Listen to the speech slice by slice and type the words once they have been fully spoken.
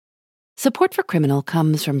Support for Criminal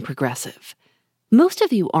comes from Progressive. Most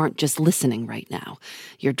of you aren't just listening right now.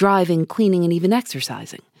 You're driving, cleaning, and even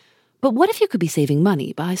exercising. But what if you could be saving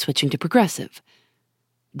money by switching to Progressive?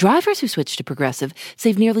 Drivers who switch to Progressive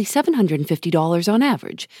save nearly $750 on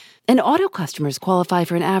average, and auto customers qualify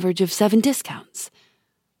for an average of 7 discounts.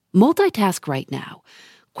 Multitask right now.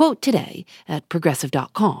 Quote today at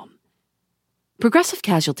Progressive.com. Progressive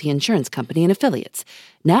Casualty Insurance Company and Affiliates.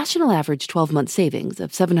 National average 12-month savings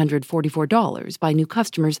of $744 by new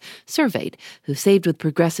customers surveyed who saved with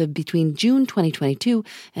Progressive between June 2022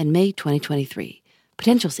 and May 2023.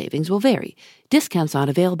 Potential savings will vary. Discounts not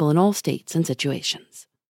available in all states and situations.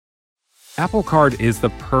 Apple Card is the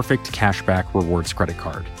perfect cashback rewards credit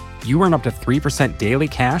card. You earn up to 3% daily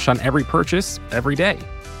cash on every purchase every day.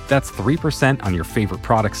 That's 3% on your favorite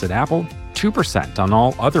products at Apple, 2% on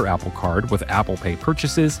all other Apple Card with Apple Pay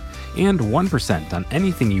purchases, and 1% on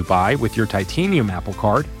anything you buy with your titanium Apple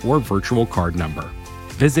Card or virtual card number.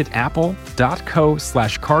 Visit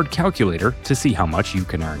apple.co/card calculator to see how much you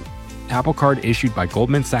can earn. Apple Card issued by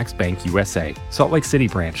Goldman Sachs Bank USA, Salt Lake City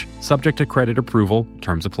branch, subject to credit approval,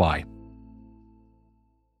 terms apply.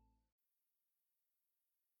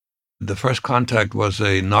 The first contact was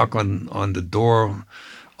a knock on the door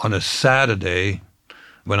on a Saturday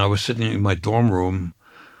when I was sitting in my dorm room,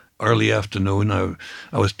 early afternoon. I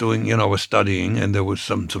was doing, I was studying, and there was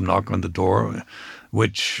some knock on the door,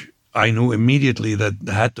 which I knew immediately that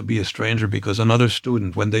had to be a stranger because another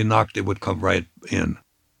student, when they knocked, they would come right in.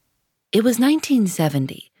 It was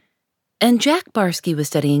 1970, and Jack Barsky was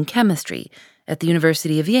studying chemistry at the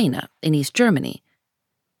University of Jena in East Germany.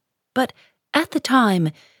 But at the time,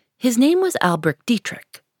 his name was Albrecht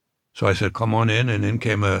Dietrich. So I said, come on in, and in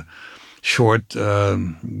came a short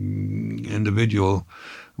individual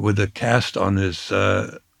with a cast on his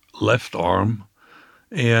left arm.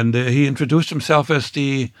 And he introduced himself as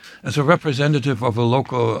a representative of a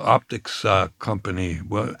local optics company,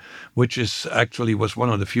 which was one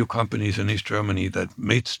of the few companies in East Germany that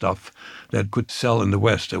made stuff that could sell in the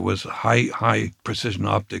West. It was high precision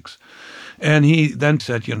optics. And he then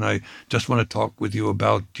said, I just want to talk with you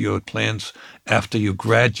about your plans after you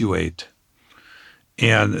graduate.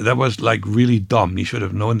 And that was like really dumb. He should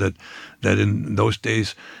have known that in those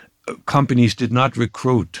days, companies did not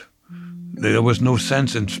recruit. There was no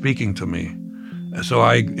sense in speaking to me. So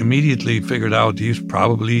I immediately figured out he's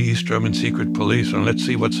probably East German secret police, and let's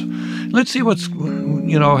see how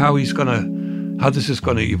this is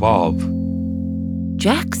gonna evolve.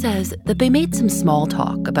 Jack says that they made some small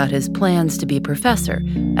talk about his plans to be a professor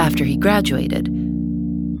after he graduated.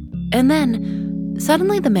 And then,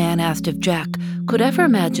 suddenly the man asked if Jack could ever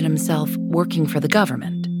imagine himself working for the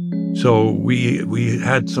government. So we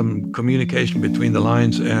had some communication between the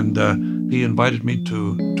lines, and he invited me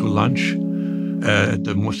to lunch at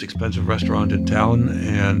the most expensive restaurant in town.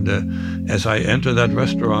 And as I enter that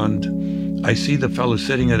restaurant, I see the fellow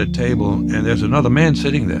sitting at a table, and there's another man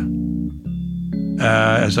sitting there.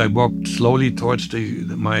 As I walked slowly towards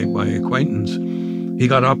my acquaintance, he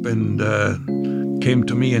got up and came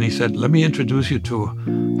to me and he said, "Let me introduce you to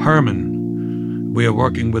Herman. We are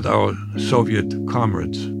working with our Soviet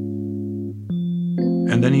comrades."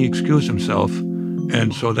 And then he excused himself.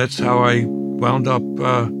 And so that's how I wound up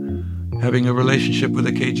having a relationship with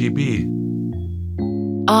the KGB.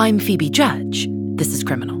 I'm Phoebe Judge. This is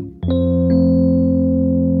Criminal.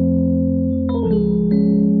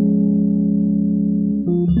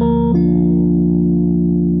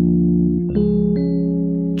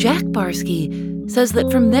 Jack Barsky says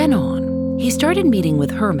that from then on, he started meeting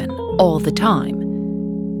with Herman all the time.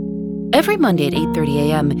 Every Monday at 8:30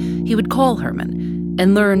 a.m., he would call Herman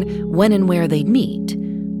and learn when and where they'd meet.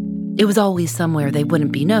 It was always somewhere they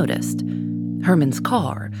wouldn't be noticed, Herman's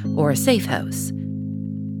car or a safe house.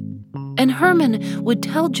 And Herman would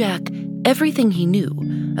tell Jack everything he knew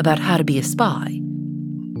about how to be a spy.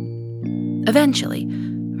 Eventually,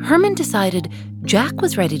 Herman decided Jack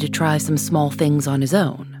was ready to try some small things on his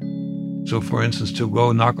own. So, for instance, to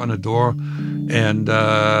go knock on a door and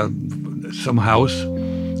some house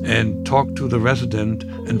and talk to the resident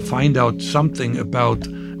and find out something about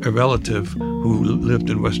a relative who lived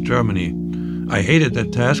in West Germany. I hated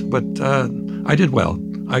that task, but I did well.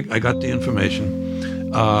 I got the information.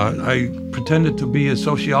 I pretended to be a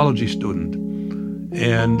sociology student,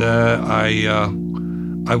 and I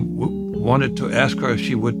wanted to ask her if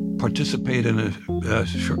she would participate in a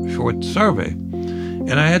short survey.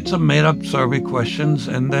 And I had some made-up survey questions,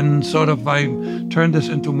 and then I turned this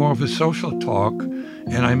into more of a social talk,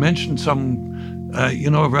 and I mentioned some, a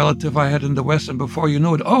relative I had in the West, and before you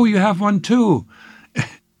know it, oh, you have one too.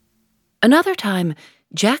 Another time,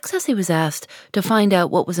 Jack says he was asked to find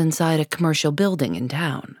out what was inside a commercial building in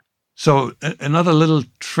town. So another little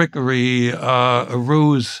trickery, a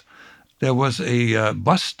ruse. There was a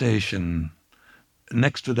bus station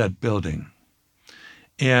next to that building,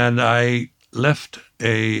 and I left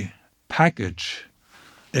a package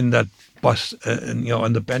in that bus,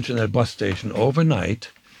 on the bench in that bus station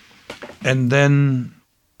overnight, and then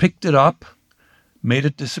picked it up, made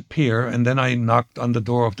it disappear, and then I knocked on the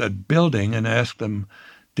door of that building and asked them,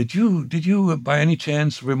 "Did you by any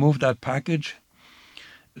chance remove that package?"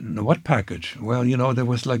 "No, what package?" "Well, there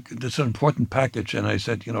was this important package," and I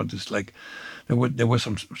said, there were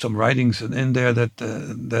some writings in there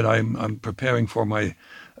that I'm preparing for my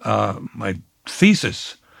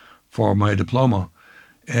thesis for my diploma.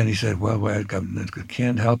 And he said, well, I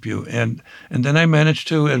can't help you. And then I managed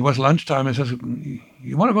to. It was lunchtime. I said,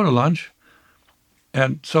 "You want to go to lunch?"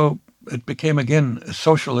 And so it became again a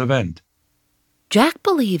social event. Jack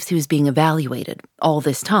believes he was being evaluated all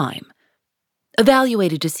this time.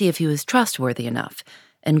 Evaluated to see if he was trustworthy enough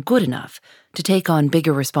and good enough to take on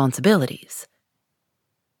bigger responsibilities.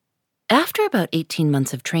 After about 18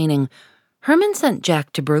 months of training, Herman sent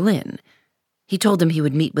Jack to Berlin. He told him he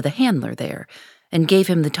would meet with a handler there and gave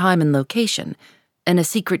him the time and location and a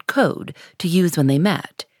secret code to use when they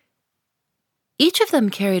met. Each of them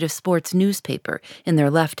carried a sports newspaper in their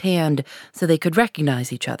left hand so they could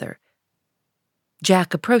recognize each other.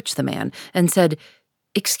 Jack approached the man and said,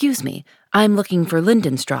 "Excuse me, I'm looking for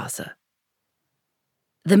Lindenstrasse."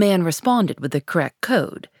 The man responded with the correct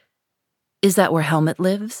code. "Is that where Helmut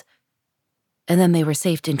lives?" And then they were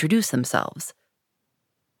safe to introduce themselves.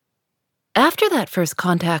 After that first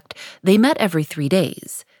contact, they met every 3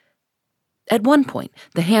 days. At one point,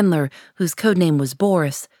 the handler, whose codename was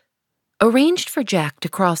Boris, arranged for Jack to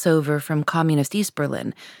cross over from communist East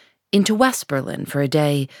Berlin into West Berlin for a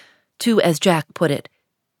day to, as Jack put it,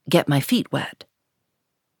 get my feet wet.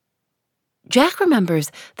 Jack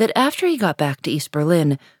remembers that after he got back to East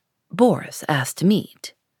Berlin, Boris asked to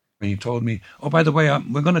meet. And he told me, "Oh, by the way,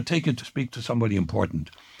 we're going to take you to speak to somebody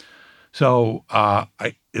important." So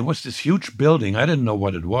it was this huge building. I didn't know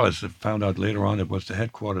what it was. I found out later on it was the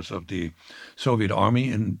headquarters of the Soviet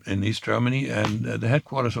Army in East Germany and the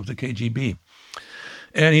headquarters of the KGB.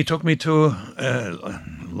 And he took me to a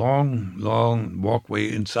long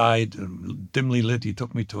walkway inside, dimly lit. He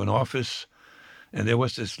took me to an office, and there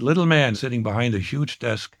was this little man sitting behind a huge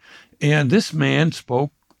desk. And this man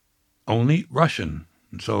spoke only Russian.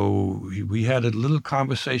 So we had a little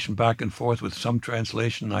conversation back and forth with some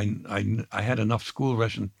translation. I had enough school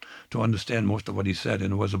Russian to understand most of what he said,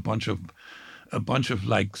 and it was a bunch of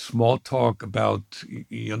like small talk about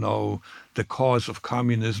the cause of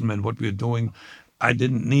communism and what we're doing. I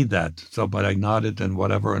didn't need that, but I nodded and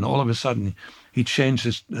whatever. And all of a sudden, he changed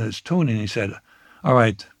his tune and he said, "All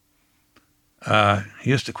right,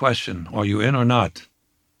 here's the question: are you in or not?"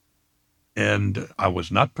 And I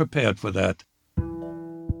was not prepared for that.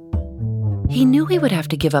 He knew he would have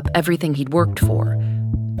to give up everything he'd worked for.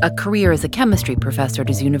 A career as a chemistry professor at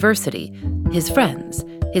his university, his friends,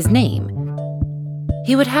 his name.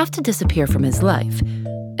 He would have to disappear from his life,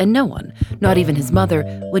 and no one, not even his mother,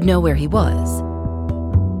 would know where he was.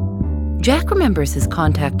 Jack remembers his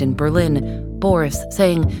contact in Berlin, Boris,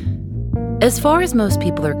 saying, "As far as most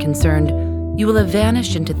people are concerned, you will have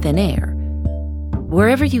vanished into thin air.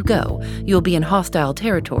 Wherever you go, you will be in hostile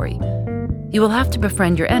territory. You will have to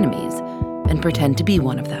befriend your enemies and pretend to be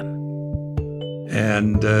one of them."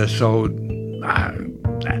 And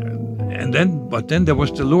but then there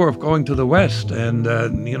was the lure of going to the West and,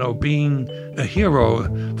 being a hero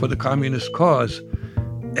for the communist cause.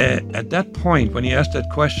 At that point, when he asked that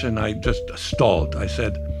question, I just stalled. I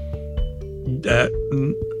said,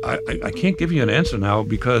 I can't give you an answer now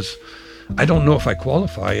because I don't know if I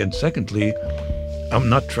qualify. And secondly, I'm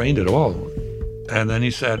not trained at all. And then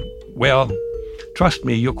he said, "Well, trust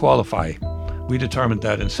me, you qualify. We determined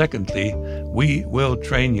that. And secondly, we will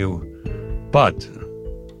train you. But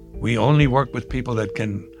we only work with people that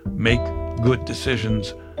can make good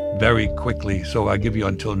decisions very quickly. So I give you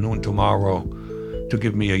until noon tomorrow to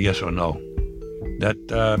give me a yes or no." That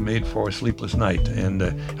made for a sleepless night. And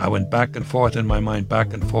I went back and forth in my mind,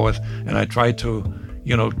 back and forth. And I tried to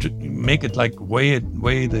make it like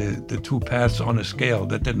weigh the two paths on a scale.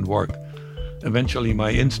 That didn't work. Eventually,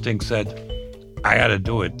 my instinct said, I got to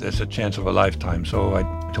do it. There's a chance of a lifetime. So I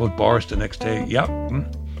told Boris the next day,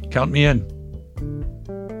 count me in.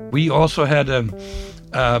 We also had a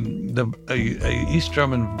East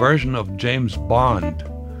German version of James Bond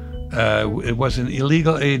It was an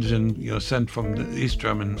illegal agent, sent from the East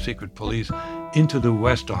German secret police into the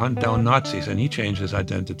West to hunt down Nazis, and he changed his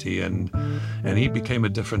identity, and he became a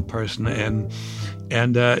different person, and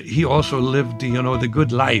he also lived, the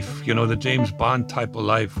good life, the James Bond type of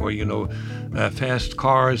life, where fast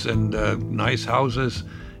cars and nice houses,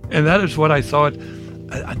 and that is what I thought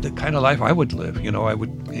the kind of life I would live. I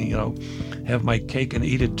would, have my cake and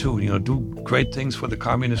eat it too. Do great things for the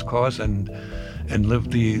communist cause and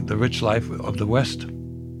live the rich life of the West.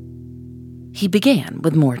 He began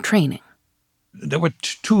with more training. There were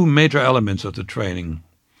two major elements of the training.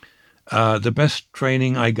 The best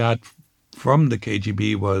training I got from the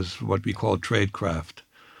KGB was what we call tradecraft.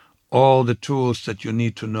 All the tools that you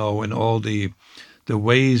need to know and all the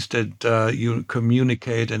ways that you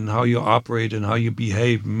communicate and how you operate and how you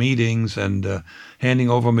behave, meetings and handing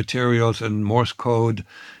over materials and Morse code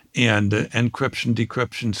and encryption,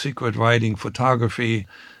 decryption, secret writing, photography.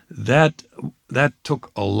 That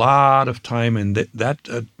took a lot of time, and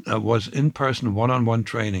that was in-person, one-on-one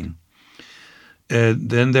training.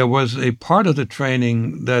 Then there was a part of the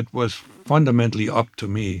training that was fundamentally up to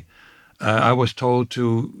me. I was told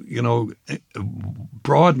to,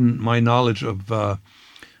 broaden my knowledge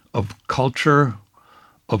of culture,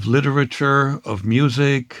 of literature, of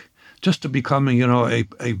music, just to become,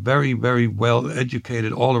 a very, very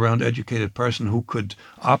well-educated, all-around educated person who could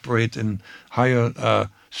operate in higher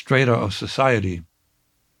strata of society.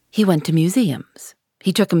 He went to museums.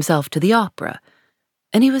 He took himself to the opera.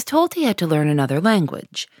 And he was told he had to learn another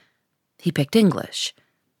language. He picked English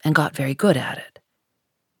and got very good at it.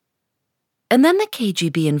 And then the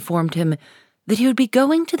KGB informed him that he would be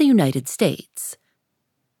going to the United States.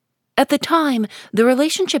 At the time, the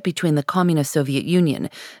relationship between the Communist Soviet Union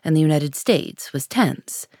and the United States was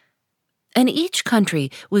tense, and each country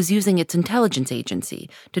was using its intelligence agency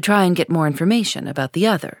to try and get more information about the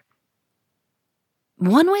other.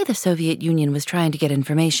 One way the Soviet Union was trying to get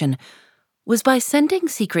information was by sending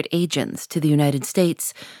secret agents to the United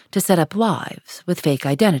States to set up lives with fake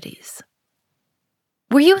identities.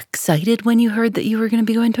 Were you excited when you heard that you were going to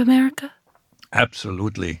be going to America?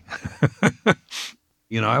 Absolutely.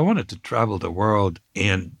 I wanted to travel the world,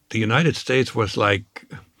 and the United States was like,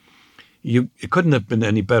 it couldn't have been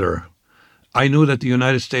any better. I knew that the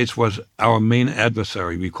United States was our main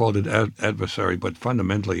adversary. We called it adversary, but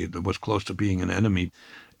fundamentally it was close to being an enemy.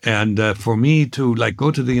 And for me to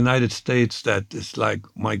go to the United States, that is like,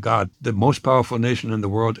 my God, the most powerful nation in the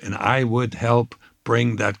world, and I would help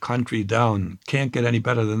bring that country down. Can't get any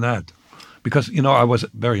better than that. Because, I was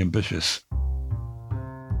very ambitious.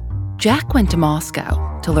 Jack went to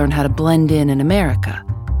Moscow to learn how to blend in America.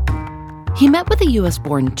 He met with a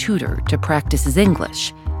U.S.-born tutor to practice his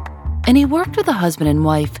English, and he worked with a husband and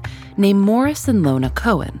wife named Morris and Lona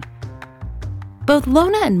Cohen. Both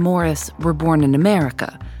Lona and Morris were born in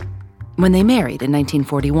America. When they married in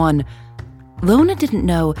 1941, Lona didn't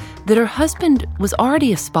know that her husband was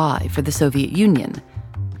already a spy for the Soviet Union.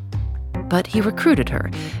 But he recruited her,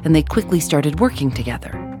 and they quickly started working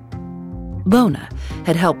together. Lona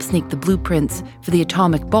had helped sneak the blueprints for the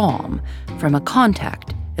atomic bomb from a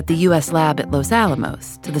contact at the U.S. lab at Los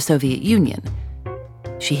Alamos to the Soviet Union.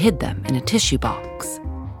 She hid them in a tissue box.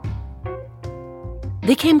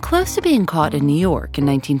 They came close to being caught in New York in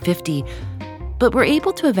 1950, but were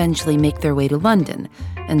able to eventually make their way to London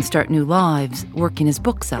and start new lives working as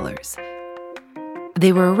booksellers.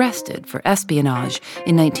 They were arrested for espionage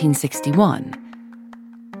in 1961.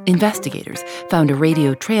 Investigators found a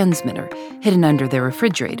radio transmitter hidden under their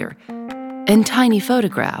refrigerator and tiny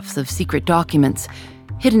photographs of secret documents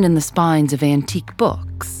hidden in the spines of antique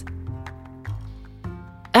books.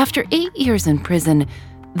 After 8 years in prison,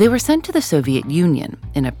 they were sent to the Soviet Union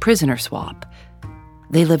in a prisoner swap.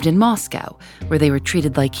 They lived in Moscow, where they were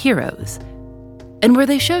treated like heroes, and where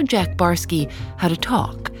they showed Jack Barsky how to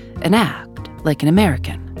talk and act like an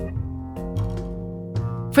American.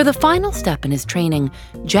 For the final step in his training,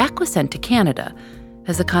 Jack was sent to Canada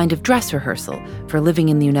as a kind of dress rehearsal for living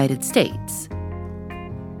in the United States.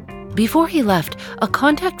 Before he left, a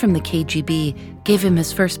contact from the KGB gave him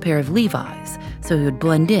his first pair of Levi's so he would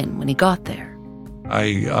blend in when he got there.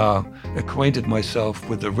 I acquainted myself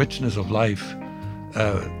with the richness of life,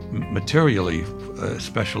 materially,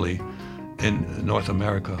 especially in North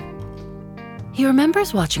America. He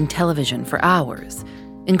remembers watching television for hours,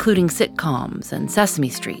 including sitcoms and Sesame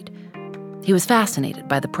Street. He was fascinated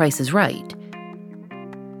by The Price is Right.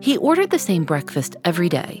 He ordered the same breakfast every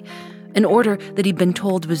day, an order that he'd been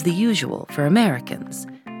told was the usual for Americans.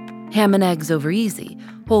 Ham and eggs over easy,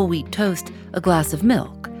 whole wheat toast, a glass of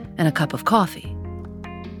milk, and a cup of coffee.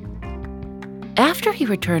 After he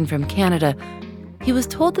returned from Canada, he was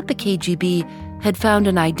told that the KGB had found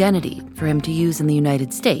an identity for him to use in the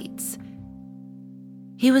United States.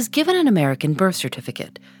 He was given an American birth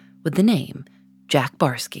certificate with the name Jack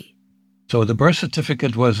Barsky. So the birth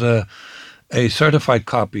certificate was a certified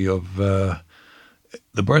copy of the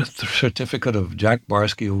birth certificate of Jack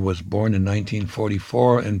Barsky, who was born in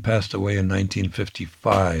 1944 and passed away in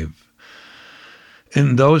 1955.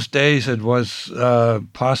 In those days, it was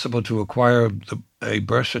possible to acquire a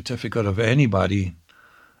birth certificate of anybody,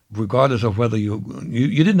 regardless of whether you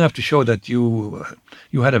didn't have to show that you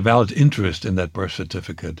had a valid interest in that birth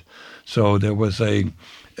certificate. So there was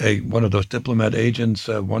one of those diplomat agents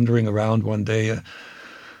wandering around one day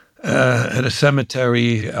at a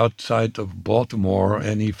cemetery outside of Baltimore,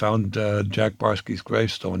 and he found Jack Barsky's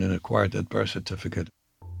gravestone and acquired that birth certificate.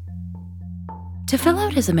 To fill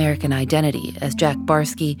out his American identity as Jack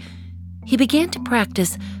Barsky, he began to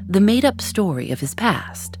practice the made-up story of his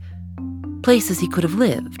past. Places he could have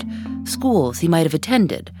lived, schools he might have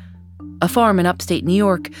attended, a farm in upstate New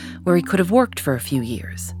York where he could have worked for a few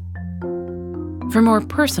years. For more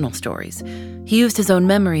personal stories, he used his own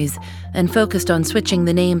memories and focused on switching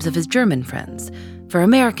the names of his German friends for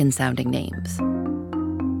American-sounding names.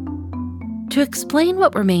 To explain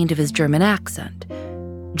what remained of his German accent,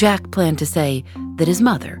 Jack planned to say that his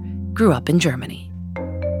mother grew up in Germany.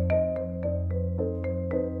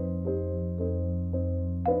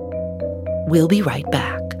 We'll be right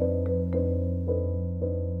back.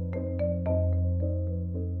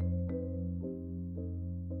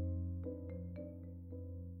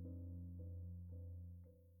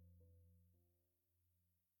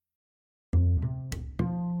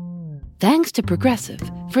 Thanks to Progressive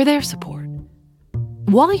for their support.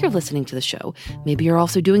 While you're listening to the show, maybe you're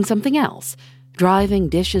also doing something else. Driving,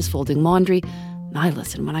 dishes, folding laundry. I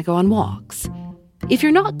listen when I go on walks. If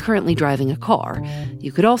you're not currently driving a car,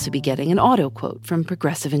 you could also be getting an auto quote from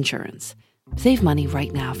Progressive Insurance. Save money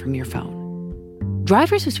right now from your phone.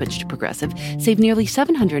 Drivers who switch to Progressive save nearly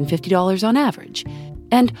 $750 on average.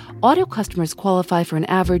 And auto customers qualify for an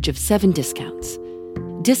average of 7 discounts.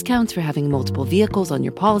 Discounts for having multiple vehicles on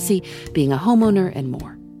your policy, being a homeowner, and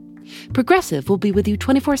more. Progressive will be with you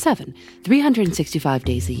 24/7, 365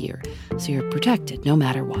 days a year, so you're protected no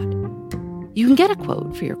matter what. You can get a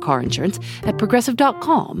quote for your car insurance at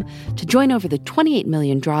Progressive.com to join over the 28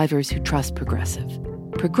 million drivers who trust Progressive.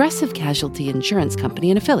 Progressive Casualty Insurance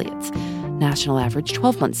Company and Affiliates. National average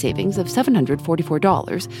 12-month savings of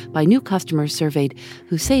 $744 by new customers surveyed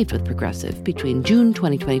who saved with Progressive between June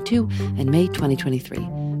 2022 and May 2023.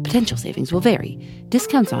 Potential savings will vary.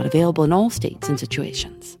 Discounts not available in all states and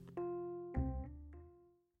situations.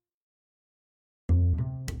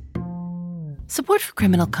 Support for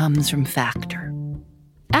Criminal comes from Factor.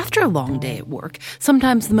 After a long day at work,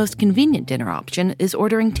 sometimes the most convenient dinner option is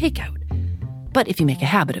ordering takeout. But if you make a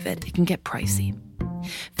habit of it, it can get pricey.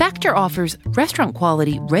 Factor offers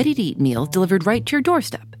restaurant-quality, ready-to-eat meals delivered right to your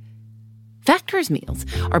doorstep. Factor's meals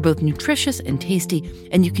are both nutritious and tasty,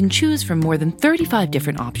 and you can choose from more than 35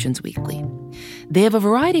 different options weekly. They have a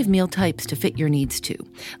variety of meal types to fit your needs too,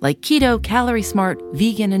 like keto, calorie smart,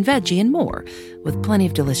 vegan, and veggie, and more, with plenty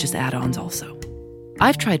of delicious add-ons also.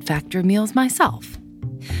 I've tried Factor meals myself.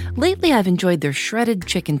 Lately, I've enjoyed their shredded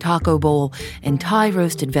chicken taco bowl and Thai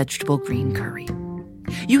roasted vegetable green curry.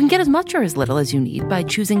 You can get as much or as little as you need by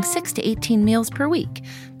choosing 6 to 18 meals per week.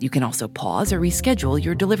 You can also pause or reschedule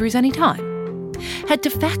your deliveries anytime. Head to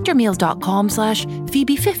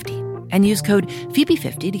factormeals.com/Phoebe50 and use code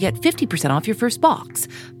Phoebe50 to get 50% off your first box,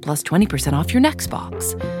 plus 20% off your next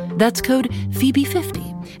box. That's code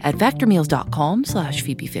Phoebe50 at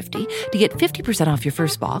factormeals.com/Phoebe50 to get 50% off your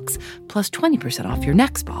first box, plus 20% off your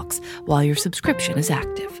next box while your subscription is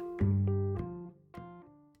active.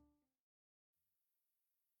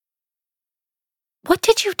 What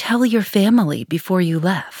did you tell your family before you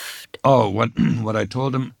left? Oh, what I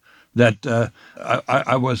told them, that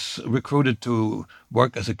I was recruited to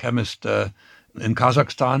work as a chemist in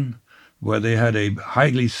Kazakhstan, where they had a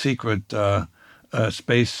highly secret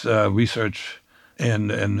space research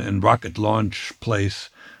and rocket launch place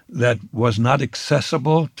that was not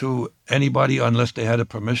accessible to anybody unless they had a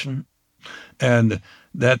permission, and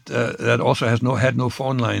that also had no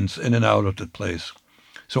phone lines in and out of the place.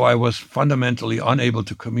 So I was fundamentally unable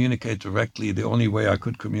to communicate directly. The only way I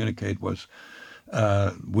could communicate was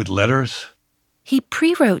with letters. He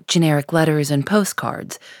pre-wrote generic letters and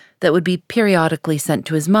postcards that would be periodically sent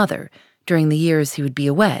to his mother during the years he would be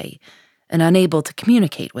away and unable to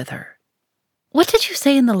communicate with her. What did you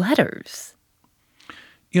say in the letters?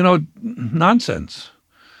 Nonsense.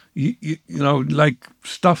 like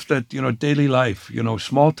stuff that, daily life,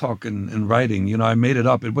 small talk in writing, I made it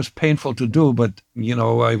up. It was painful to do, but,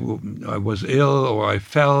 I was ill or I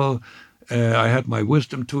fell. I had my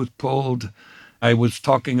wisdom tooth pulled. I was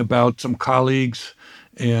talking about some colleagues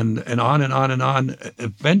and on and on and on.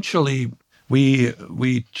 Eventually,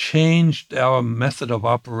 we changed our method of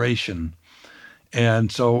operation.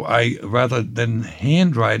 And so rather than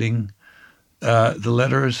handwriting the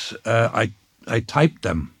letters, I typed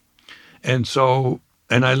them.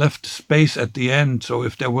 And I left space at the end, so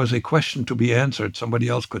if there was a question to be answered, somebody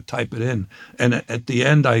else could type it in. And at the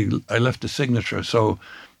end, I left a signature. So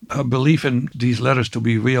a belief in these letters to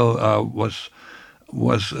be real was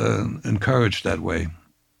encouraged that way.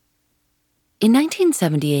 In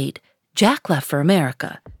 1978, Jack left for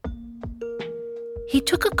America. He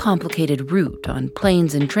took a complicated route on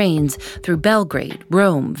planes and trains through Belgrade,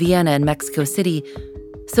 Rome, Vienna, and Mexico City,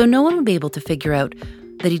 so no one would be able to figure out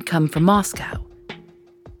that he'd come from Moscow.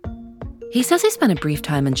 He says he spent a brief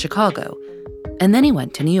time in Chicago, and then he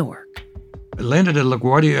went to New York. I landed at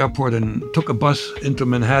LaGuardia Airport and took a bus into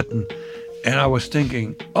Manhattan, and I was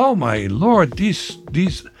thinking, oh my Lord, these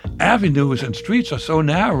avenues and streets are so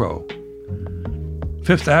narrow.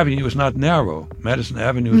 Fifth Avenue is not narrow. Madison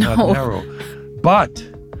Avenue is not narrow. But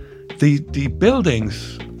the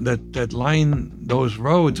buildings that line those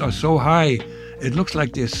roads are so high, it looks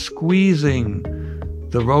like they're squeezing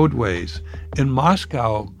the roadways. In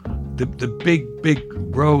Moscow, the big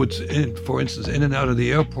roads, for instance, in and out of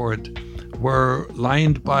the airport, were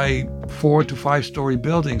lined by 4 to 5 story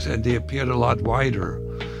buildings, and they appeared a lot wider.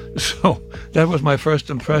 So that was my first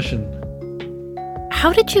impression.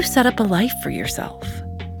 How did you set up a life for yourself?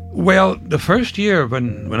 Well, the first year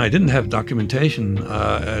when I didn't have documentation,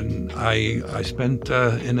 and I spent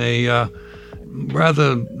in a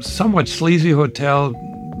rather somewhat sleazy hotel,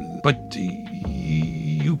 but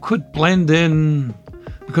you could blend in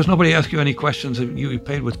because nobody asked you any questions. If you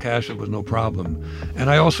paid with cash, it was no problem. And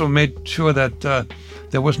I also made sure that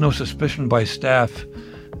there was no suspicion by staff.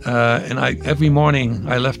 And every morning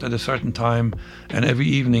I left at a certain time, and every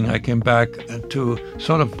evening I came back to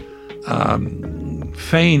sort of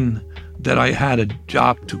feign that I had a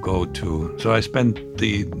job to go to. So I spent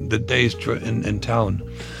the days in town.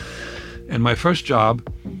 And my first job,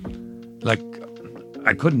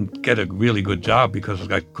 I couldn't get a really good job because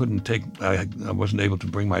I wasn't able to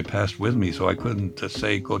bring my past with me. So I couldn't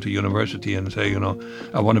go to university and say,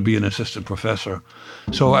 I want to be an assistant professor.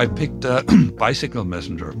 So I picked a bicycle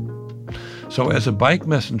messenger. So as a bike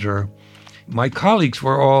messenger, my colleagues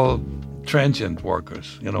were all transient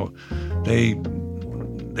workers. They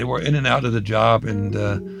were in and out of the job, and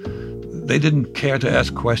they didn't care to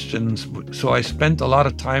ask questions. So I spent a lot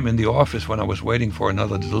of time in the office when I was waiting for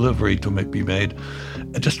another delivery to be made,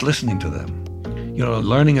 just listening to them.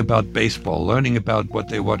 Learning about baseball, learning about what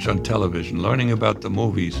they watch on television, learning about the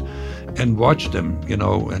movies, and watch them,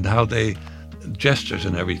 and how they gestures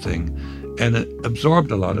and everything, and it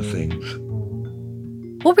absorbed a lot of things.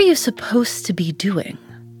 What were you supposed to be doing?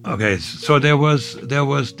 Okay, so there was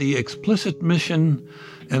the explicit mission,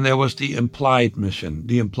 and there was the implied mission.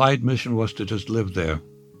 The implied mission was to just live there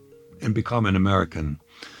and become an American,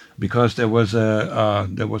 because there was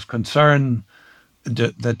concern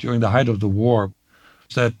that during the height of the war,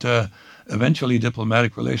 that eventually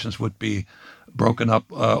diplomatic relations would be broken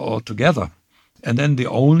up altogether, and then the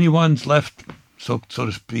only ones left, so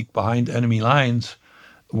to speak, behind enemy lines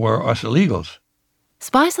were us illegals.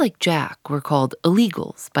 Spies like Jack were called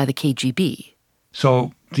illegals by the KGB.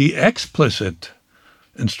 So the explicit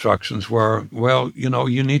instructions were,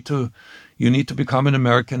 you need to become an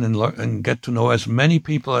American and get to know as many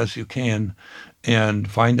people as you can, and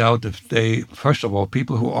find out if they, first of all,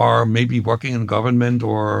 people who are maybe working in government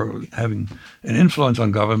or having an influence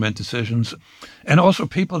on government decisions, and also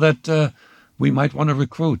people that we might want to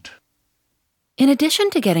recruit. In addition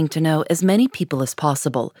to getting to know as many people as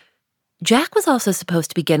possible, Jack was also supposed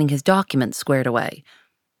to be getting his documents squared away.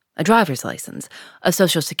 A driver's license, a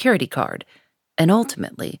social security card, and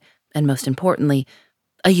ultimately, and most importantly,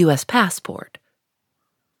 a U.S. passport.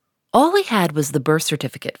 All he had was the birth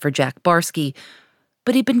certificate for Jack Barsky,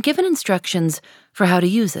 but he'd been given instructions for how to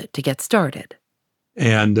use it to get started.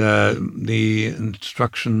 And the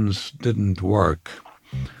instructions didn't work.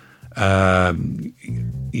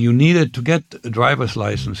 You needed to get a driver's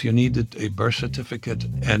license. You needed a birth certificate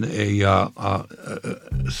and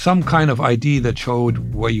some kind of ID that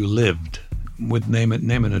showed where you lived, with name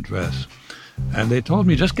and address. And they told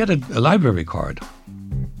me, just get a library card.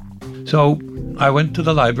 So I went to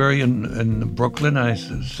the library in Brooklyn. I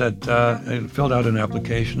filled out an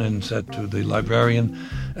application and said to the librarian,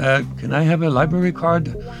 can I have a library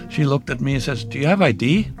card? She looked at me and says, do you have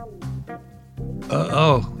ID?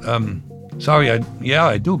 Sorry,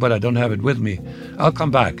 I do, but I don't have it with me. I'll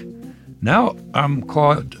come back. Now I'm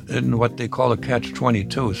caught in what they call a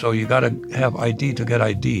catch-22, so you got to have ID to get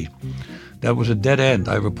ID. That was a dead end.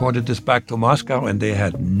 I reported this back to Moscow, and they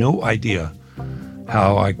had no idea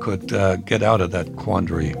how I could get out of that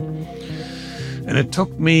quandary. And it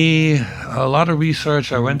took me a lot of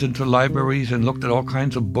research. I went into libraries and looked at all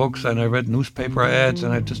kinds of books, and I read newspaper ads,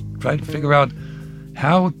 and I just tried to figure out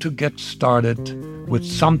how to get started with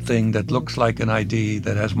something that looks like an ID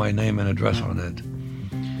that has my name and address on it.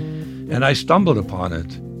 And I stumbled upon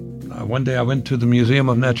it. One day I went to the Museum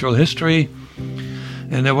of Natural History,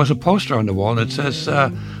 and there was a poster on the wall, and it says,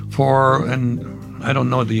 and I don't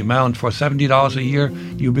know the amount, for $70 a year,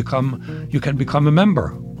 you can become a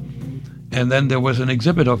member. And then there was an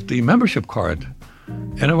exhibit of the membership card.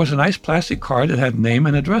 And it was a nice plastic card that had name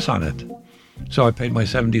and address on it. So I paid my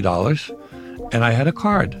 $70, and I had a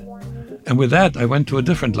card. And with that, I went to a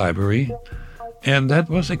different library, and that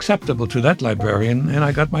was acceptable to that librarian, and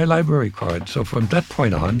I got my library card. So from that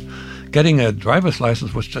point on, getting a driver's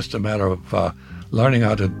license was just a matter of learning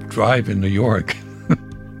how to drive in New York.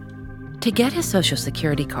 To get his Social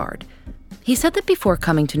Security card, he said that before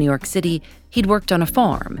coming to New York City, he'd worked on a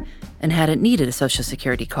farm and hadn't needed a Social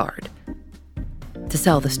Security card. To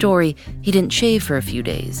sell the story, he didn't shave for a few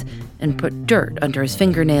days and put dirt under his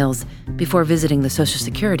fingernails before visiting the Social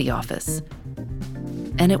Security office.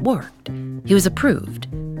 And it worked. He was approved.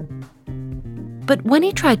 But when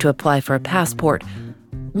he tried to apply for a passport,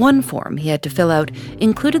 one form he had to fill out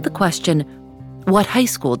included the question, "What high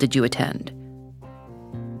school did you attend?"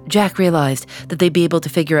 Jack realized that they'd be able to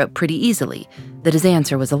figure out pretty easily that his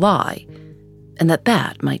answer was a lie, and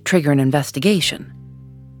that might trigger an investigation.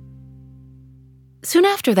 Soon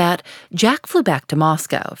after that, Jack flew back to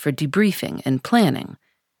Moscow for debriefing and planning.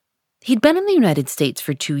 He'd been in the United States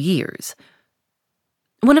for 2 years.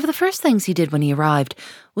 One of the first things he did when he arrived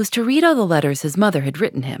was to read all the letters his mother had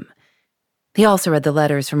written him. He also read the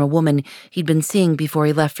letters from a woman he'd been seeing before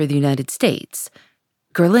he left for the United States,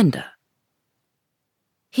 Gerlinda.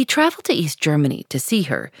 He traveled to East Germany to see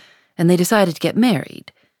her, and they decided to get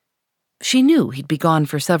married. She knew he'd be gone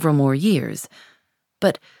for several more years,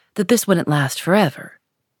 but that this wouldn't last forever.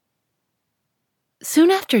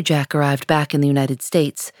 Soon after Jack arrived back in the United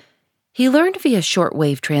States, he learned via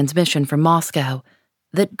shortwave transmission from Moscow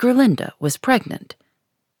that Gerlinda was pregnant.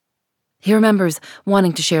 He remembers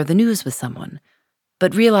wanting to share the news with someone,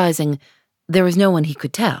 but realizing there was no one he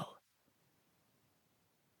could tell.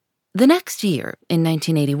 The next year, in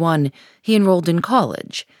 1981, he enrolled in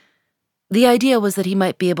college. The idea was that he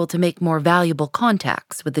might be able to make more valuable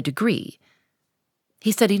contacts with a degree.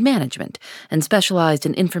 He studied management and specialized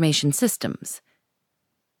in information systems.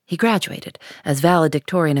 He graduated as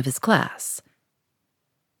valedictorian of his class.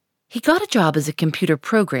 He got a job as a computer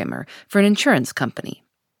programmer for an insurance company,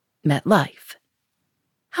 MetLife.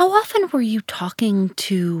 How often were you talking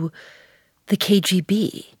to the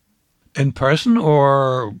KGB? In person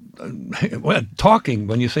or talking?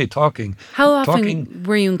 When you say talking. How often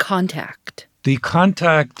were you in contact? The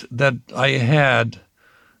contact that I had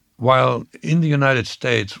while in the United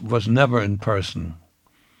States was never in person.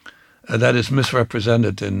 That is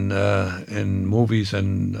misrepresented in movies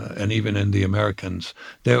and even in the Americans.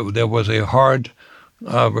 There was a hard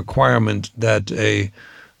requirement that a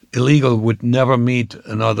illegal would never meet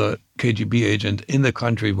another KGB agent in the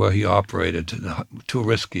country where he operated. Too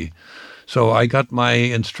risky. So I got my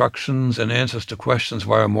instructions and answers to questions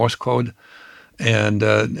via Morse code and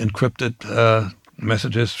encrypted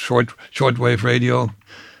messages, shortwave radio,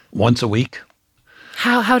 once a week.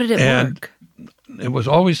 How did it work? It was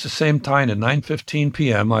always the same time. At 9:15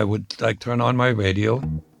 p.m., I would turn on my radio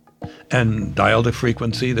and dial the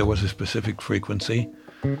frequency. There was a specific frequency.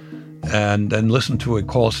 And then listen to a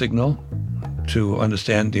call signal to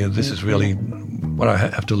understand, this is really what I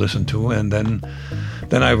have to listen to. And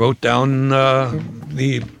then I wrote down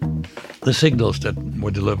the signals that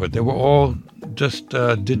were delivered. They were all just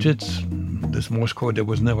digits. This Morse code, there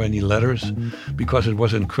was never any letters because it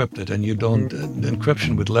was encrypted, and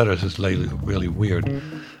encryption with letters is really weird.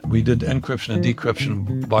 We did encryption and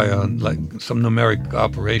decryption via some numeric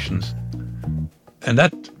operations. And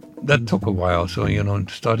that took a while. So, it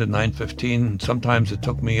started 9:15. Sometimes it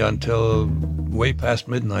took me until way past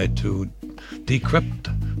midnight to decrypt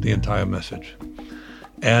the entire message.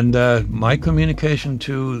 And my communication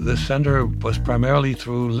to the sender was primarily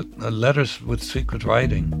through letters with secret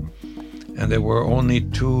writing. And there were only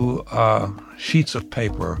 2 sheets of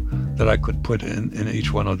paper that I could put in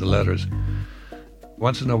each one of the letters.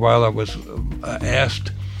 Once in a while I was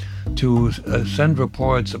asked to send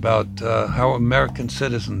reports about how American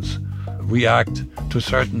citizens react to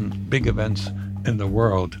certain big events in the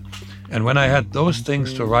world. And when I had those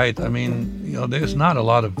things to write, I mean, there's not a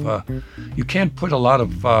lot of, you can't put a lot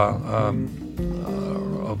of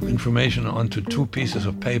information onto 2 pieces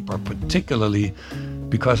of paper, particularly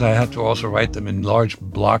because I had to also write them in large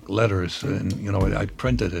block letters, and, I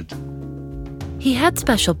printed it. He had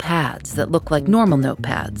special pads that looked like normal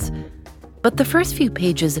notepads, but the first few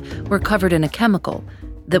pages were covered in a chemical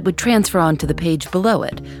that would transfer onto the page below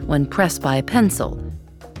it when pressed by a pencil.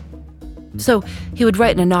 So he would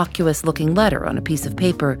write an innocuous-looking letter on a piece of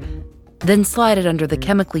paper, then slide it under the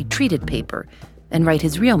chemically treated paper and write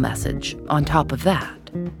his real message on top of that.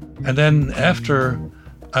 And then after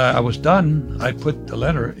I was done, I put the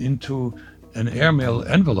letter into an airmail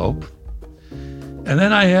envelope, and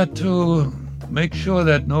then I had to make sure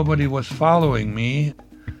that nobody was following me.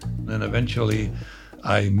 And eventually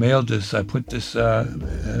I put this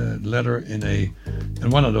letter in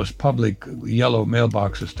one of those public yellow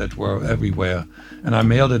mailboxes that were everywhere, and I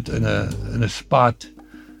mailed it in a spot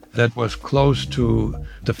that was close to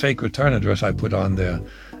the fake return address I put on there.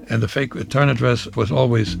 And the fake return address was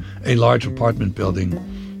always a large apartment building.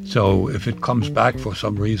 So if it comes back for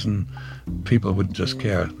some reason, people wouldn't just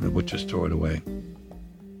care. They would just throw it away.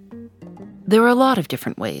 There were a lot of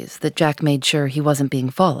different ways that Jack made sure he wasn't being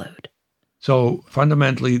followed. So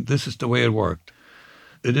fundamentally, this is the way it worked.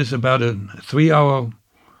 It is about a 3-hour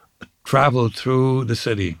travel through the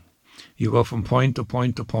city. You go from point to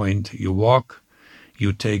point to point. You walk,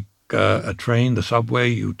 you take a train, the subway,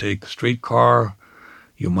 you take a streetcar,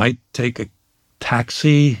 you might take a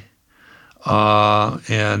taxi,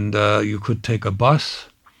 and you could take a bus.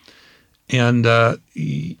 And there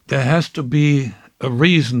has to be a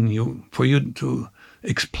reason for you to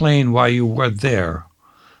explain why you were there.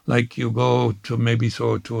 Like you go to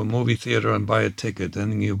to a movie theater and buy a ticket,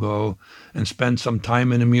 and you go and spend some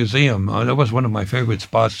time in a museum. That was one of my favorite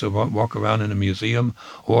spots, to walk around in a museum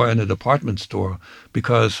or in a department store,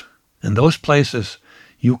 because in those places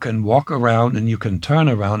you can walk around and you can turn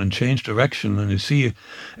around and change direction, and you see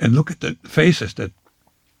and look at the faces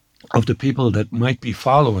of the people that might be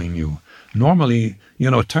following you. Normally,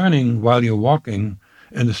 turning while you're walking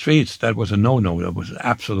in the streets, that was a no-no. That was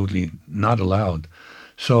absolutely not allowed.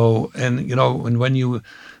 So, and when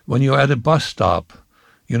you're at a bus stop,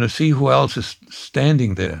 see who else is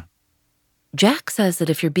standing there. Jack says that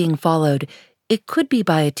if you're being followed, it could be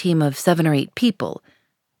by a team of 7 or 8 people,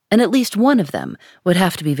 and at least one of them would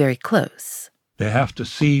have to be very close. They have to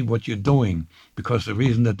see what you're doing, because the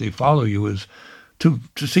reason that they follow you is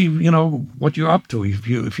to see, what you're up to.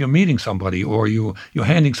 If you're meeting somebody, or you're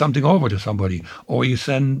handing something over to somebody, or you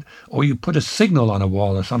put a signal on a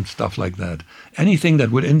wall or some stuff like that. Anything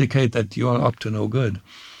that would indicate that you're up to no good.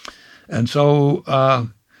 And so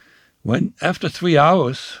when after 3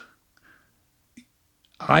 hours,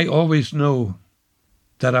 I always knew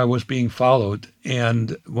that I was being followed.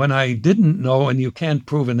 And when I didn't know, and you can't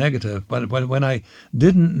prove a negative, but when I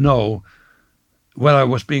didn't know when I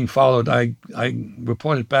was being followed, I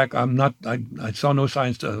reported back, I saw no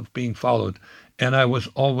signs of being followed, and I was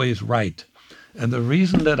always right. And the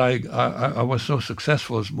reason that I was so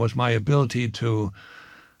successful was my ability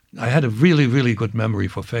I had a really, really good memory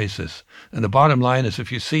for faces. And the bottom line is,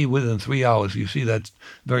 if you see within 3 hours, you see that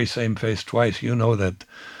very same face twice, you know that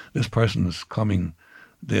this person is coming,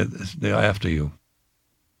 they're after you.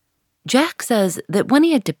 Jack says that when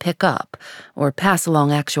he had to pick up or pass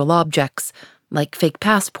along actual objects, like fake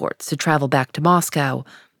passports to travel back to Moscow,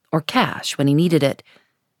 or cash when he needed it,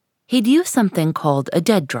 he'd use something called a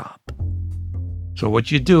dead drop. So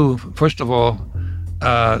what you do, first of all,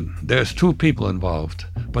 there's 2 people involved,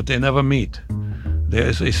 but they never meet. There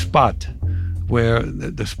is a spot where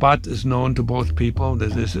the spot is known to both people.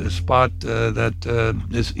 There's a spot that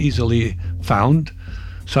is easily found,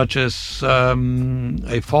 such as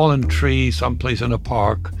a fallen tree someplace in a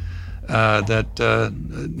park, that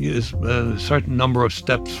is a certain number of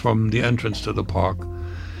steps from the entrance to the park.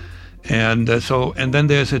 And then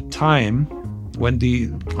there's a time when the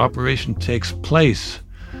operation takes place.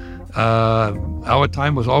 Our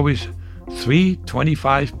time was always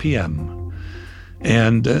 3:25 p.m.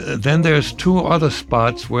 And then there's 2 other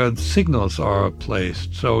spots where signals are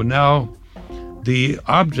placed. So now the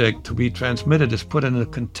object to be transmitted is put in a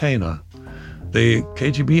container. The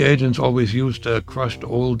KGB agents always used crushed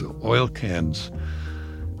old oil cans.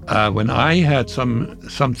 When I had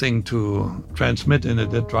something to transmit in a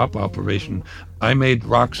dead drop operation, I made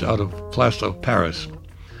rocks out of plaster of Paris.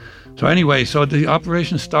 So anyway, so the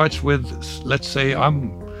operation starts with, let's say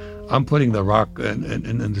I'm putting the rock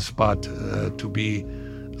in the spot to be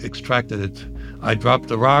extracted it. I drop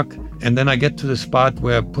the rock, and then I get to the spot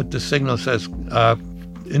where I put the signal says,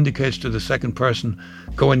 indicates to the second person,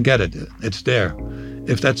 go and get it. It's there.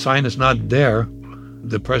 If that sign is not there,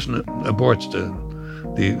 the person aborts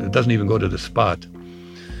it doesn't even go to the spot.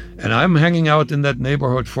 And I'm hanging out in that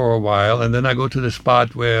neighborhood for a while, and then I go to the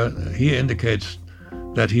spot where he indicates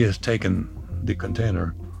that he has taken the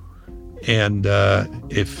container. And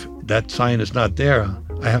if that sign is not there,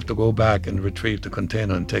 I have to go back and retrieve the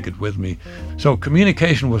container and take it with me. So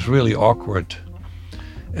communication was really awkward.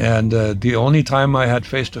 And the only time I had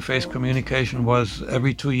face-to-face communication was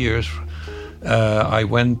every 2 years. I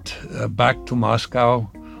went back to Moscow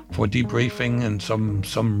for debriefing and some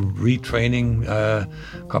retraining. A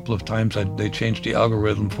couple of times they changed the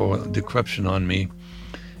algorithm for decryption on me.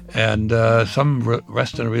 And some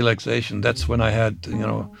rest and relaxation. That's when I had,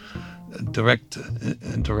 direct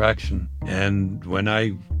interaction. And when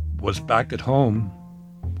I was back at home,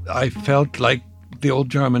 I felt like the old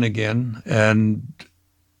German again. And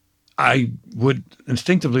I would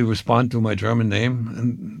instinctively respond to my German name,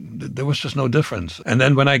 and there was just no difference. And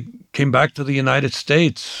then when I came back to the United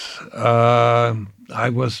States, I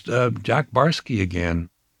was Jack Barsky again.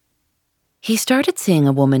 He started seeing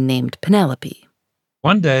a woman named Penelope.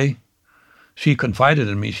 One day, she confided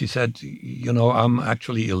in me. She said, I'm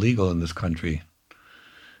actually illegal in this country.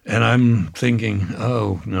 And I'm thinking,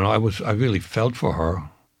 I really felt for her.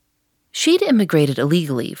 She'd immigrated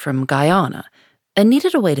illegally from Guyana and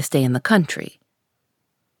needed a way to stay in the country.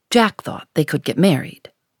 Jack thought they could get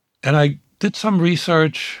married. And I did some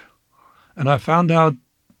research, and I found out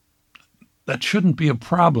that shouldn't be a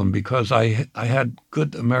problem because I had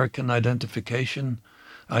good American identification.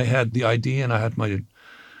 I had the ID, and I had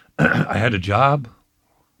I had a job.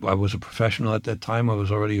 I was a professional at that time. I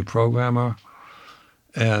was already a programmer.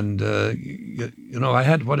 And, I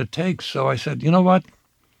had what it takes. So I said, you know what?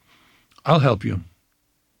 I'll help you.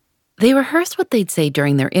 They rehearsed what they'd say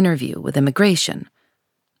during their interview with immigration,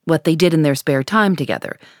 what they did in their spare time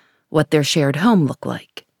together, what their shared home looked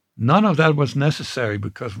like. None of that was necessary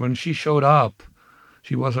because when she showed up,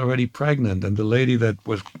 she was already pregnant. And the lady that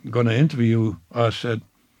was going to interview us said,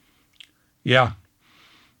 yeah,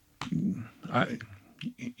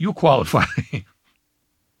 you qualify.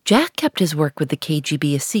 Jack kept his work with the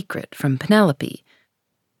KGB a secret from Penelope.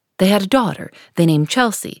 They had a daughter they named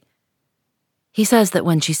Chelsea. He says that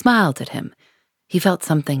when she smiled at him, he felt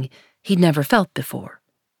something he'd never felt before.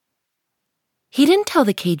 He didn't tell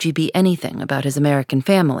the KGB anything about his American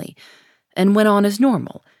family and went on as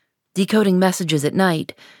normal, decoding messages at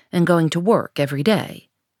night and going to work every day.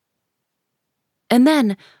 And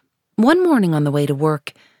then, one morning on the way to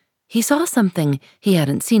work, he saw something he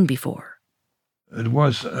hadn't seen before. It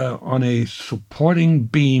was on a supporting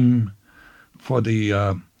beam for the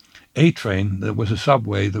A train. There was a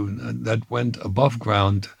subway that went above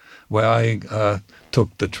ground where I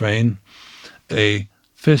took the train, a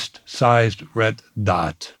fist-sized red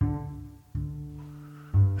dot.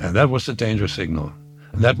 And that was the danger signal.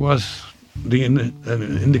 And that was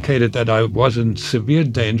indicated that I was in severe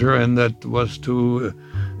danger, and that was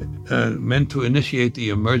meant to initiate the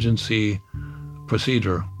emergency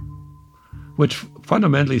procedure, which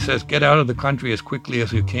fundamentally says get out of the country as quickly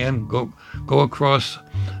as you can, go across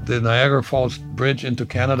the Niagara Falls Bridge into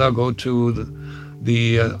Canada, go to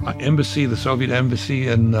the embassy, the Soviet embassy,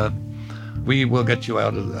 and we will get you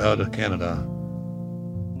out of Canada.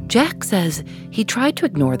 Jack says he tried to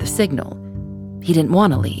ignore the signal. He didn't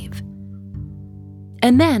want to leave.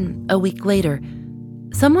 And then, a week later,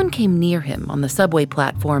 someone came near him on the subway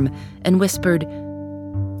platform and whispered,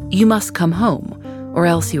 "You must come home, or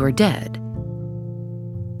else you are dead."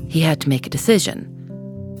 He had to make a decision.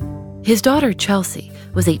 His daughter, Chelsea,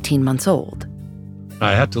 was 18 months old.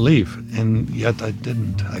 I had to leave, and yet I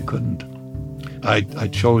didn't. I couldn't. I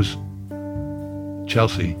chose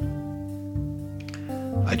Chelsea.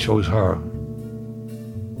 I chose her.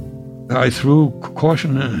 I threw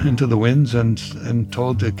caution into the winds and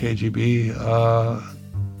told the KGB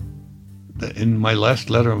that in my last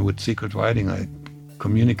letter with secret writing, I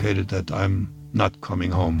communicated that I'm not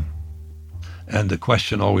coming home. And the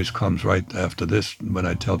question always comes right after this when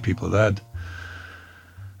I tell people that.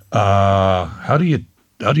 How do you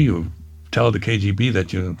tell the KGB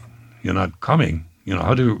that you're not coming?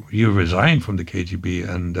 How do you resign from the KGB?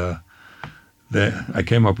 And I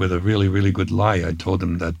came up with a really, really good lie. I told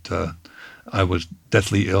them that I was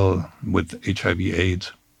deathly ill with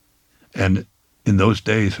HIV/AIDS. And in those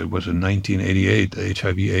days, it was in 1988,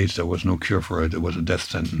 HIV/AIDS, there was no cure for it. It was a death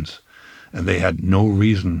sentence. And they had no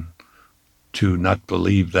reason to not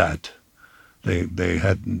believe that. They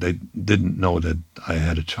didn't know that I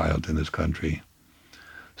had a child in this country.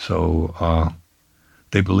 So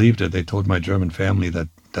they believed it. They told my German family that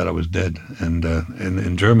I was dead. And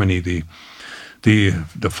in Germany, the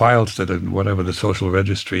files whatever the social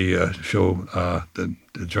registry show the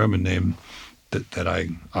German name that I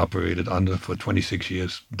operated under for 26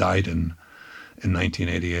 years died in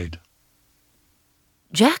 1988.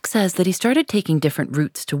 Jack says that he started taking different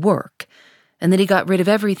routes to work, and that he got rid of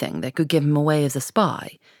everything that could give him away as a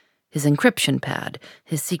spy: his encryption pad,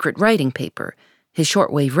 his secret writing paper, his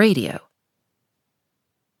shortwave radio.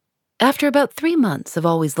 After about 3 months of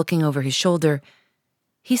always looking over his shoulder,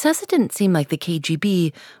 he says it didn't seem like the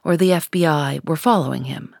KGB or the FBI were following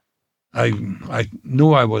him. I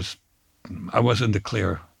knew I was in the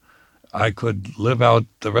clear. I could live out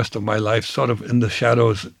the rest of my life sort of in the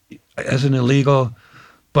shadows as an illegal,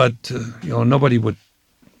 but nobody would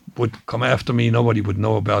come after me. Nobody would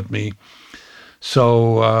know about me.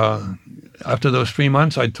 So after those 3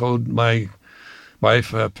 months, I told my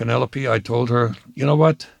wife, Penelope, I told her, you know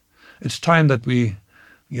what? It's time that we,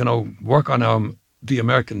 work on the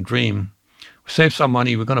American dream, save some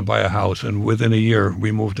money, we're going to buy a house. And within a year,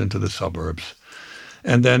 we moved into the suburbs.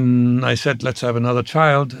 And then I said, let's have another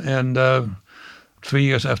child. And 3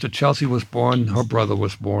 years after Chelsea was born, her brother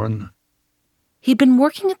was born. He'd been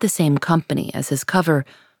working at the same company as his cover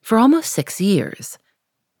for almost 6 years.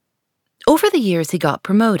 Over the years, he got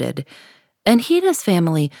promoted, and he and his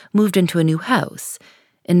family moved into a new house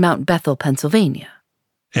in Mount Bethel, Pennsylvania.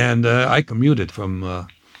 And I commuted from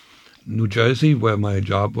New Jersey, where my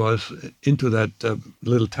job was, into that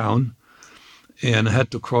little town, and I had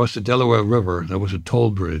to cross the Delaware River. There was a toll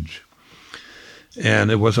bridge. And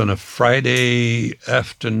it was on a Friday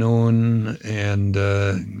afternoon, and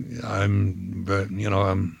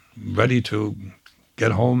I'm ready to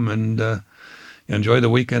get home and enjoy the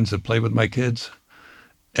weekends and play with my kids.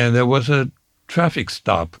 And there was a traffic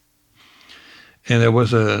stop, and there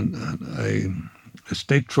was a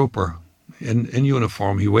state trooper in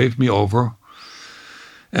uniform. He waved me over,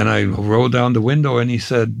 and I rolled down the window, and he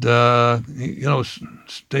said,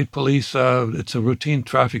 State Police, it's a routine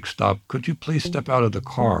traffic stop. Could you please step out of the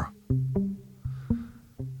car?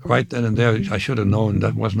 Right then and there, I should have known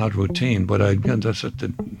that was not routine, but I just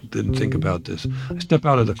didn't think about this. I step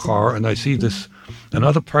out of the car, and I see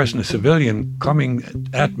another person, a civilian, coming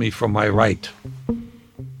at me from my right.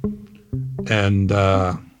 And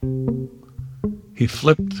he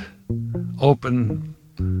flipped open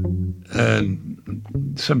and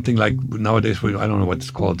something like nowadays, I don't know what it's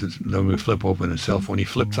called, when we flip open a cell phone. He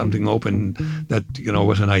flipped something open that,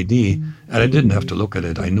 was an ID, and I didn't have to look at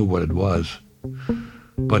it. I knew what it was.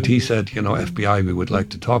 But he said, FBI, we would like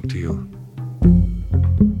to talk to you.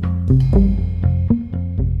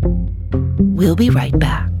 We'll be right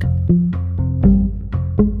back.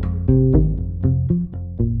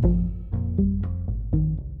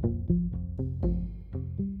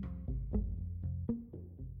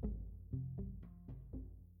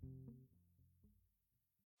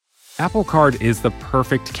 Apple Card is the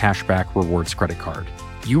perfect cashback rewards credit card.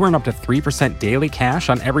 You earn up to 3% daily cash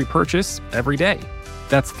on every purchase every day.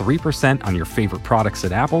 That's 3% on your favorite products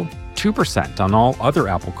at Apple, 2% on all other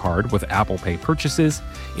Apple Card with Apple Pay purchases,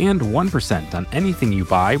 and 1% on anything you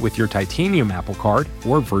buy with your titanium Apple Card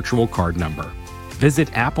or virtual card number.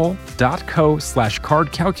 Visit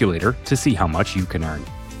apple.co/card calculator to see how much you can earn.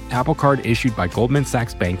 Apple Card issued by Goldman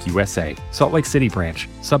Sachs Bank USA, Salt Lake City branch,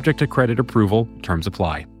 subject to credit approval, terms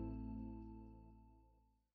apply.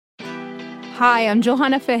 Hi, I'm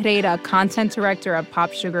Johanna Ferreira, content director at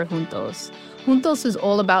Pop Sugar Juntos. Juntos is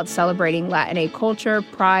all about celebrating Latin culture,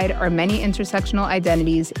 pride, our many intersectional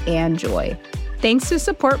identities, and joy. Thanks to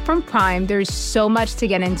support from Prime, there's so much to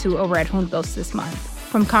get into over at Juntos this month.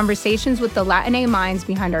 From conversations with the Latin minds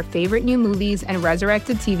behind our favorite new movies and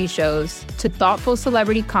resurrected TV shows, to thoughtful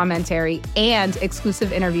celebrity commentary and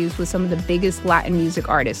exclusive interviews with some of the biggest Latin music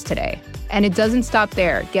artists today. And it doesn't stop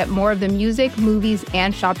there. Get more of the music, movies,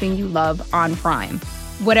 and shopping you love on Prime.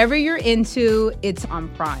 Whatever you're into, it's on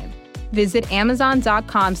Prime. Visit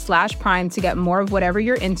Amazon.com/Prime to get more of whatever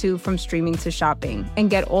you're into, from streaming to shopping. And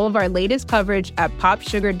get all of our latest coverage at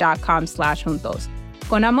popsugar.com/juntos.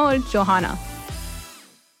 Con amor, Johanna.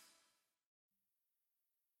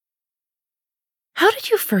 How did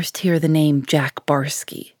you first hear the name Jack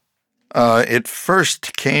Barsky? It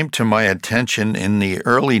first came to my attention in the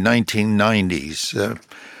early 1990s,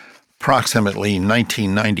 approximately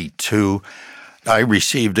 1992. I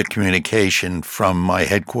received a communication from my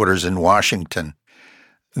headquarters in Washington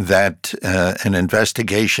that an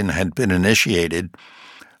investigation had been initiated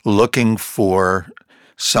looking for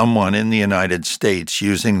someone in the United States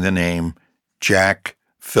using the name Jack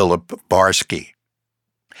Philip Barsky,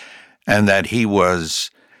 and that he was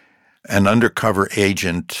an undercover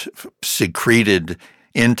agent secreted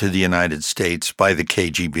into the United States by the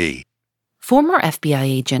KGB. Former FBI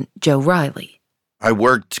agent Joe Riley. I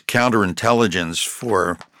worked counterintelligence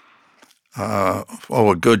for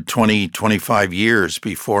a good 20, 25 years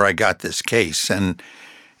before I got this case, and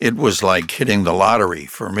it was like hitting the lottery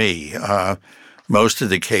for me. Most of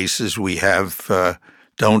the cases we have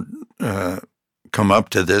don't come up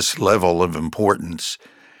to this level of importance.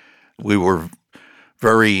 We were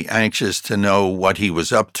very anxious to know what he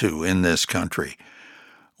was up to in this country.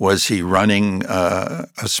 Was he running a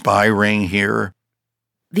spy ring here?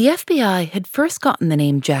 The FBI had first gotten the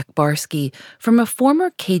name Jack Barsky from a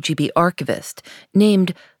former KGB archivist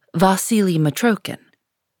named Vasily Mitrokhin.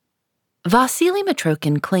 Vasily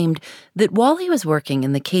Mitrokhin claimed that while he was working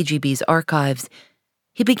in the KGB's archives,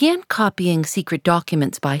 he began copying secret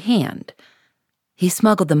documents by hand. He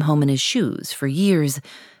smuggled them home in his shoes for years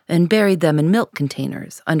and buried them in milk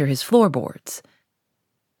containers under his floorboards.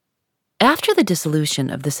 After the dissolution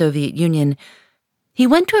of the Soviet Union, he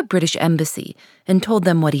went to a British embassy and told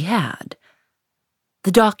them what he had.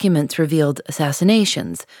 The documents revealed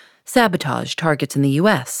assassinations, sabotage targets in the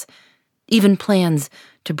U.S., even plans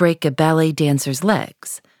to break a ballet dancer's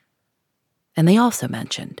legs. And they also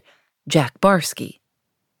mentioned Jack Barsky.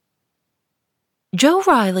 Joe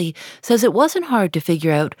Riley says it wasn't hard to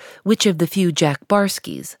figure out which of the few Jack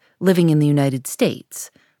Barskys living in the United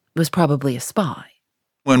States was probably a spy.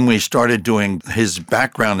 When we started doing his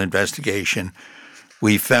background investigation,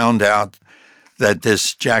 we found out that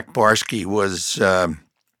this Jack Barsky was,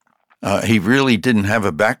 he really didn't have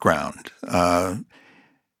a background.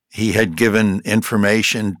 He had given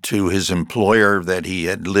information to his employer that he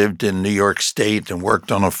had lived in New York State and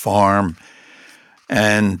worked on a farm.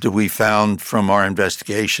 And we found from our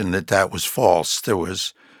investigation that that was false. There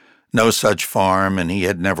was no such farm, and he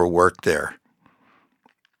had never worked there.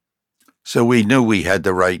 So we knew we had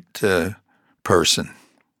the right person.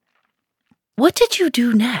 What did you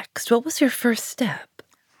do next? What was your first step?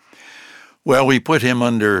 Well, we put him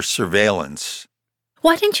under surveillance.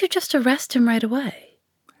 Why didn't you just arrest him right away?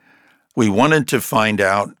 We wanted to find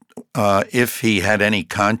out if he had any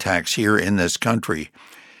contacts here in this country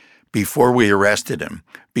before we arrested him,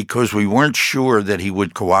 because we weren't sure that he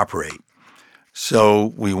would cooperate.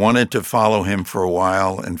 So we wanted to follow him for a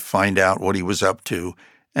while and find out what he was up to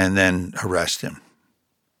and then arrest him.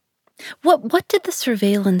 What did the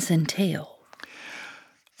surveillance entail?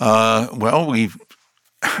 Well,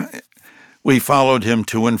 we followed him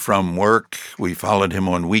to and from work. We followed him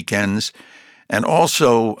on weekends. And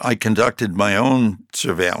also, I conducted my own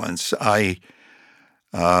surveillance. I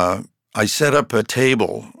set up a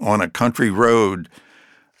table on a country road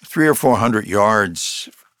 300 or 400 yards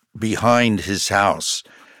behind his house.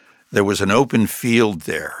 There was an open field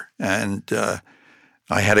there, and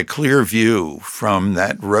I had a clear view from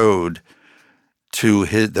that road to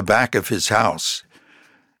the back of his house.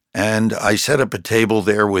 And I set up a table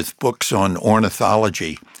there with books on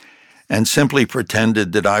ornithology and simply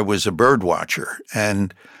pretended that I was a bird watcher.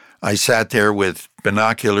 And I sat there with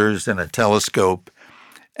binoculars and a telescope,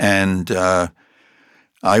 and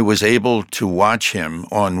I was able to watch him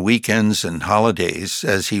on weekends and holidays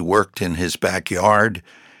as he worked in his backyard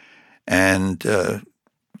and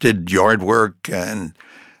did yard work and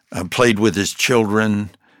played with his children.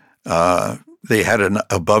 They had an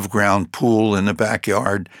above-ground pool in the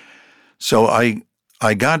backyard. So I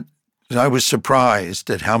was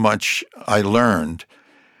surprised at how much I learned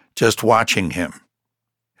just watching him.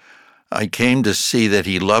 I came to see that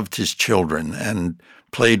he loved his children and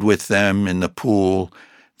played with them in the pool.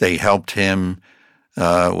 They helped him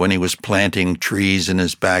when he was planting trees in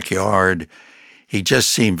his backyard. He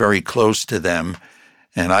just seemed very close to them,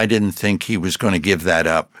 and I didn't think he was going to give that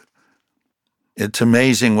up. It's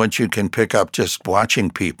amazing what you can pick up just watching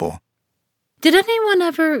people. Did anyone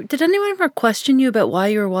ever question you about why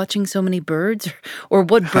you were watching so many birds or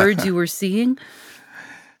what birds you were seeing?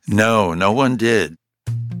 No one did.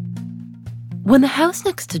 When the house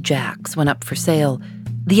next to Jack's went up for sale,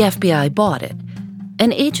 the FBI bought it,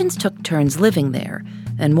 and agents took turns living there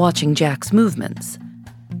and watching Jack's movements.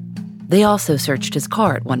 They also searched his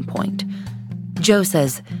car at one point. Joe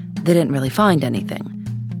says they didn't really find anything.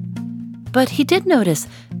 But he did notice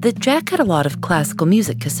that Jack had a lot of classical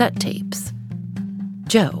music cassette tapes.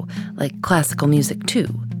 Joe liked classical music too.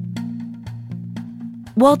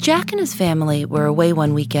 While Jack and his family were away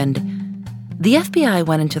one weekend, the FBI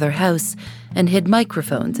went into their house and hid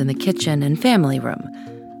microphones in the kitchen and family room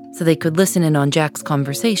so they could listen in on Jack's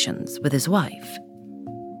conversations with his wife.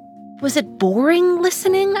 Was it boring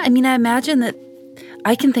listening? I mean, I imagine that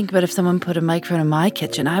I can think about if someone put a microphone in my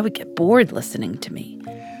kitchen, I would get bored listening to me.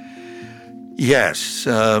 Yes,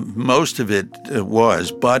 most of it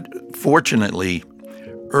was. But fortunately,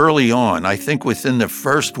 early on, I think within the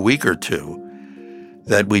first week or two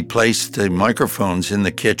that we placed the microphones in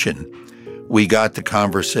the kitchen, we got the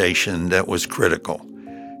conversation that was critical.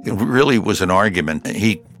 It really was an argument.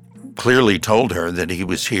 He clearly told her that he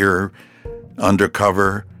was here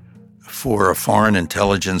undercover for a foreign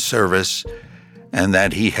intelligence service and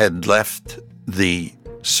that he had left the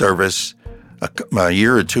service a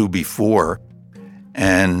year or two before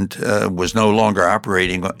and was no longer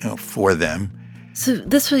operating for them. So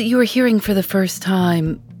this was, you were hearing for the first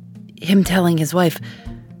time, him telling his wife,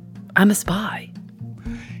 "I'm a spy."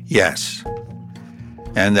 Yes.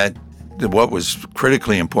 And that what was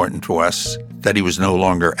critically important to us, that he was no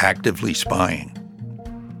longer actively spying.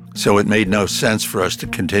 So it made no sense for us to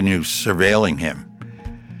continue surveilling him.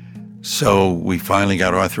 So we finally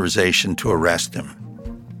got authorization to arrest him.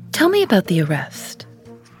 Tell me about the arrest.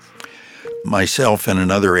 Myself and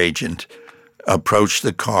another agent approached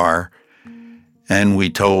the car, and we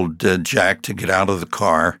told Jack to get out of the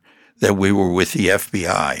car, that we were with the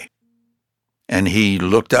FBI. And he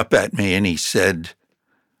looked up at me and he said,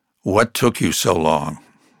 "What took you so long?"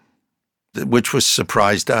 Which was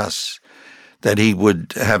surprised us, that he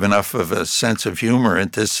would have enough of a sense of humor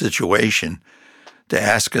at this situation to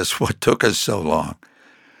ask us what took us so long.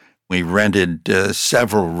 We rented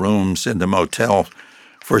several rooms in the motel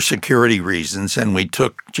for security reasons, and we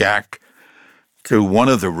took Jack to one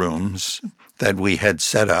of the rooms that we had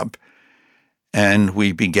set up, and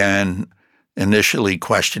we began initially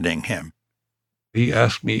questioning him. He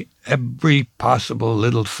asked me every possible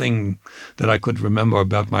little thing that I could remember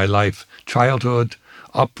about my life, childhood,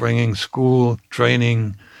 upbringing, school,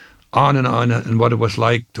 training, on, and what it was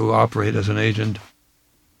like to operate as an agent.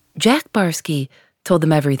 Jack Barsky told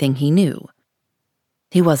them everything he knew.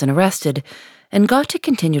 He wasn't arrested and got to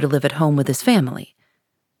continue to live at home with his family.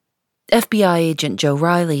 FBI agent Joe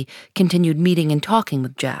Riley continued meeting and talking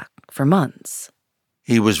with Jack for months.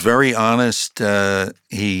 He was very honest. There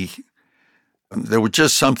was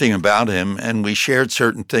just something about him, and we shared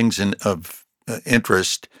certain things of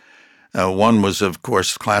interest. One was, of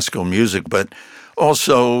course, classical music, but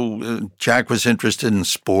also Jack was interested in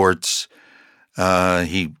sports.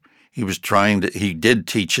 He did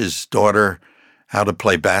teach his daughter how to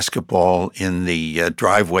play basketball in the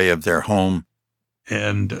driveway of their home.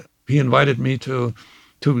 And he invited me to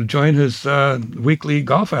join his weekly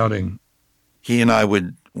golf outing. He and I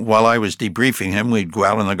would, while I was debriefing him, we'd go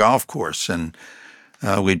out on the golf course and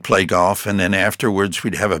we'd play golf. And then afterwards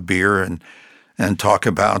we'd have a beer and talk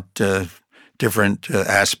about different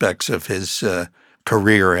aspects of his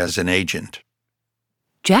career as an agent.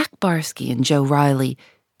 Jack Barsky and Joe Riley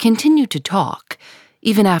continued to talk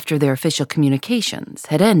even after their official communications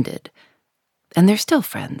had ended, and they're still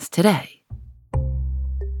friends today.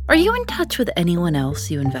 Are you in touch with anyone else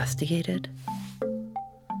you investigated?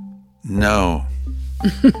 No.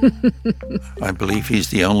 I believe he's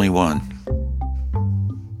the only one.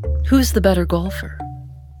 Who's the better golfer?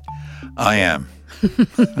 I am.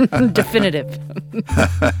 Definitive.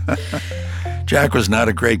 Jack was not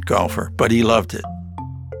a great golfer, but he loved it.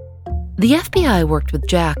 The FBI worked with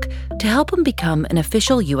Jack to help him become an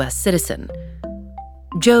official U.S. citizen.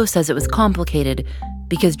 Joe says it was complicated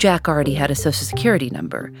because Jack already had a Social Security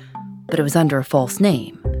number, but it was under a false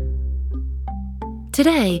name.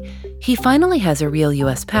 Today, he finally has a real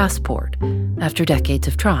U.S. passport after decades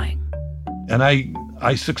of trying. And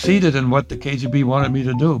I succeeded in what the KGB wanted me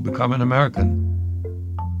to do, become an American.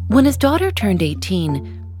 When his daughter turned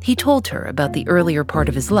 18, he told her about the earlier part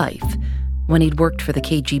of his life, when he'd worked for the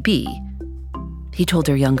KGB. He told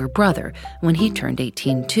her younger brother when he turned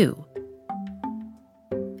 18, too.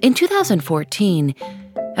 In 2014,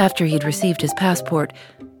 after he'd received his passport,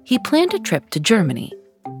 he planned a trip to Germany.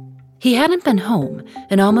 He hadn't been home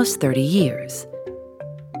in almost 30 years.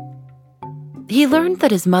 He learned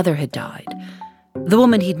that his mother had died. The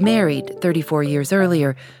woman he'd married 34 years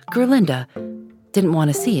earlier, Gerlinda, didn't want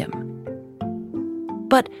to see him.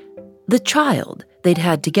 But the child they'd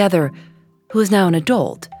had together, who is now an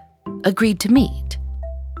adult, agreed to meet.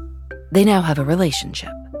 They now have a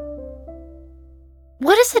relationship.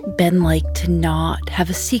 What has it been like to not have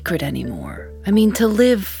a secret anymore? I mean, to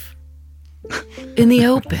live in the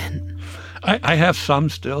open. I have some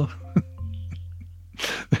still.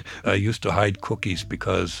 I used to hide cookies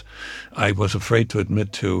because I was afraid to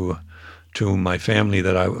admit to my family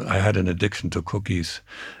that I had an addiction to cookies.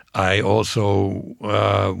 I also,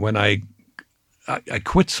 when I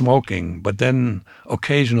quit smoking, but then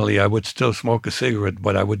occasionally I would still smoke a cigarette,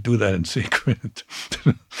 but I would do that in secret.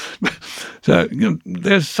 So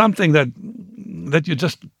there's something that you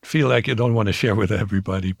just feel like you don't want to share with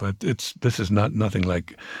everybody, but this is nothing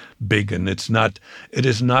like big, and it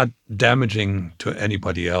is not damaging to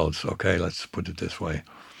anybody else. Okay, let's put it this way.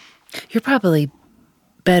 You're probably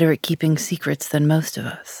better at keeping secrets than most of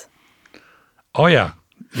us. Oh yeah,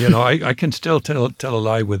 I can still tell a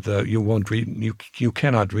lie with you won't read, you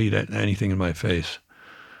cannot read anything in my face,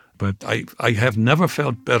 but I have never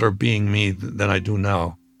felt better being me than I do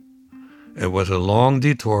now. It was a long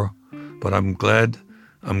detour, but I'm glad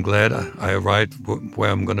I arrived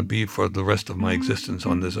where I'm going to be for the rest of my existence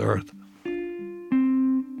on this earth.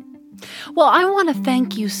 Well, I want to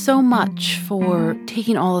thank you so much for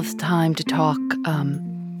taking all this time to talk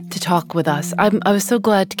with us. I was so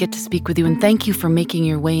glad to get to speak with you, and thank you for making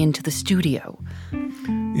your way into the studio.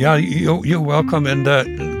 Yeah, you're welcome. And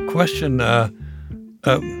question,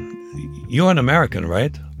 you're an American,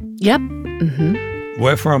 right? Yep. Mm-hmm.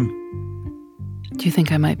 Where from? Do you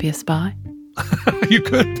think I might be a spy? You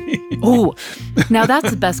could be. Oh, now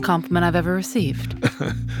that's the best compliment I've ever received.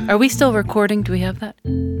 Are we still recording? Do we have that?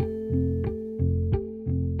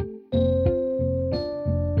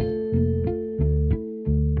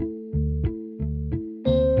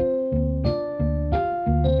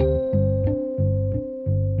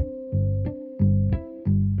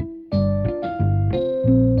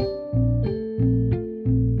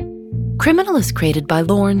 Criminal is created by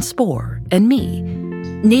Lauren Spohr and me.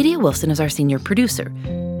 Nadia Wilson is our senior producer.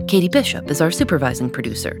 Katie Bishop is our supervising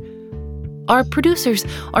producer. Our producers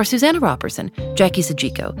are Susanna Robertson, Jackie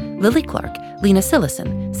Sajiko, Lily Clark, Lena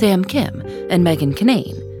Sillison, Sam Kim, and Megan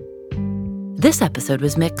Kinane. This episode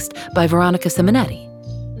was mixed by Veronica Simonetti.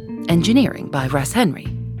 Engineering by Russ Henry.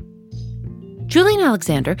 Julian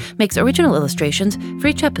Alexander makes original illustrations for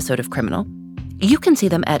each episode of Criminal. You can see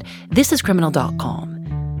them at thisiscriminal.com.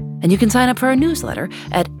 And you can sign up for our newsletter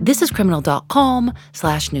at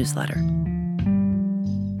thisiscriminal.com/newsletter.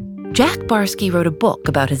 Jack Barsky wrote a book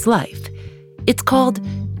about his life. It's called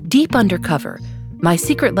Deep Undercover, My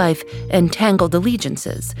Secret Life and Tangled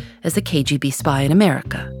Allegiances as a KGB Spy in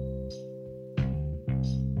America.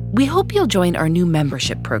 We hope you'll join our new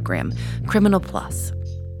membership program, Criminal Plus.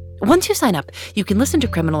 Once you sign up, you can listen to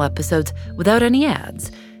Criminal episodes without any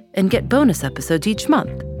ads and get bonus episodes each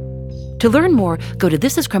month. To learn more, go to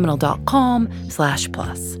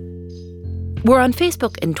thisiscriminal.com/plus. We're on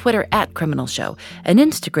Facebook and Twitter at Criminal Show and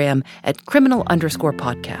Instagram at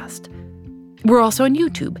criminal_podcast. We're also on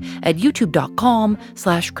YouTube at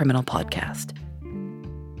youtube.com/criminalpodcast.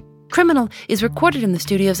 Criminal is recorded in the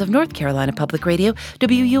studios of North Carolina Public Radio,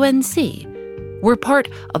 WUNC. We're part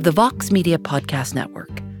of the Vox Media Podcast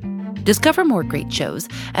Network. Discover more great shows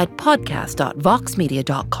at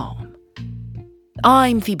podcast.voxmedia.com.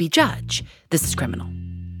 I'm Phoebe Judge. This is Criminal.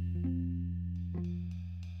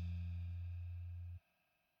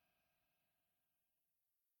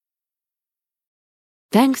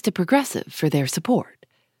 Thanks to Progressive for their support.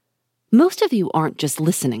 Most of you aren't just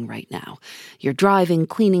listening right now. You're driving,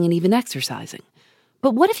 cleaning, and even exercising.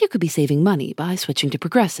 But what if you could be saving money by switching to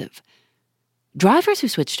Progressive? Drivers who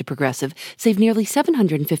switch to Progressive save nearly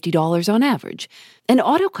 $750 on average, and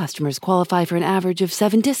auto customers qualify for an average of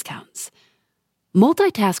 7 discounts.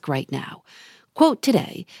 Multitask right now. Quote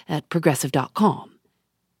today at Progressive.com.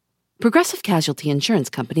 Progressive Casualty Insurance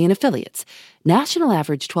Company and Affiliates. National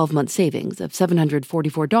average 12-month savings of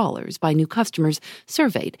 $744 by new customers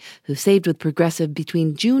surveyed who saved with Progressive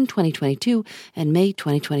between June 2022 and May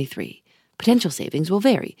 2023. Potential savings will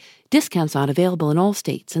vary. Discounts not available in all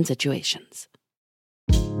states and situations.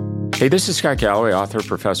 Hey, this is Scott Galloway, author,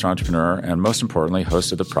 professor, entrepreneur, and most importantly,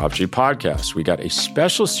 host of the Prop G podcast. We got a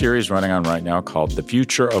special series running on right now called The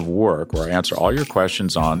Future of Work, where I answer all your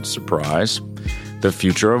questions on, surprise, the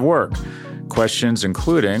future of work. Questions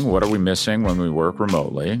including, what are we missing when we work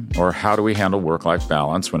remotely? Or how do we handle work-life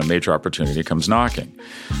balance when a major opportunity comes knocking?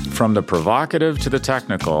 From the provocative to the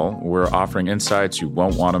technical, we're offering insights you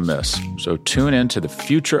won't want to miss. So tune in to The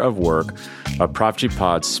Future of Work, a Prop G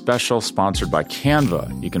Pod special sponsored by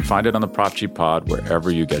Canva. You can find it on the Prop G Pod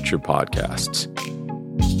wherever you get your podcasts.